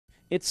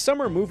It's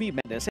summer movie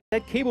madness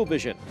at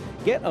Cablevision.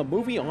 Get a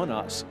movie on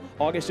us.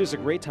 August is a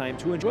great time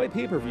to enjoy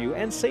pay-per-view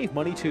and save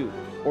money too.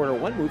 Order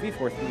one movie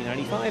for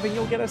 $3.95 and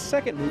you'll get a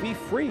second movie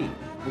free.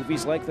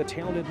 Movies like The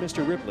Talented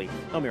Mr. Ripley,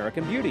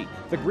 American Beauty,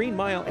 The Green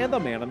Mile, and The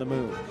Man on the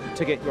Moon.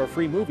 To get your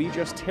free movie,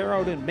 just tear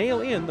out and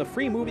mail in the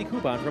free movie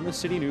coupon from the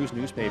City News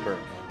newspaper.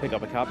 Pick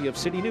up a copy of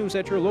City News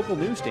at your local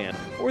newsstand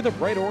or the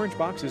bright orange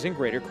boxes in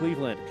Greater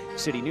Cleveland.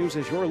 City News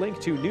is your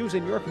link to news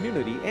in your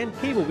community and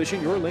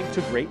Cablevision your link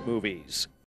to great movies.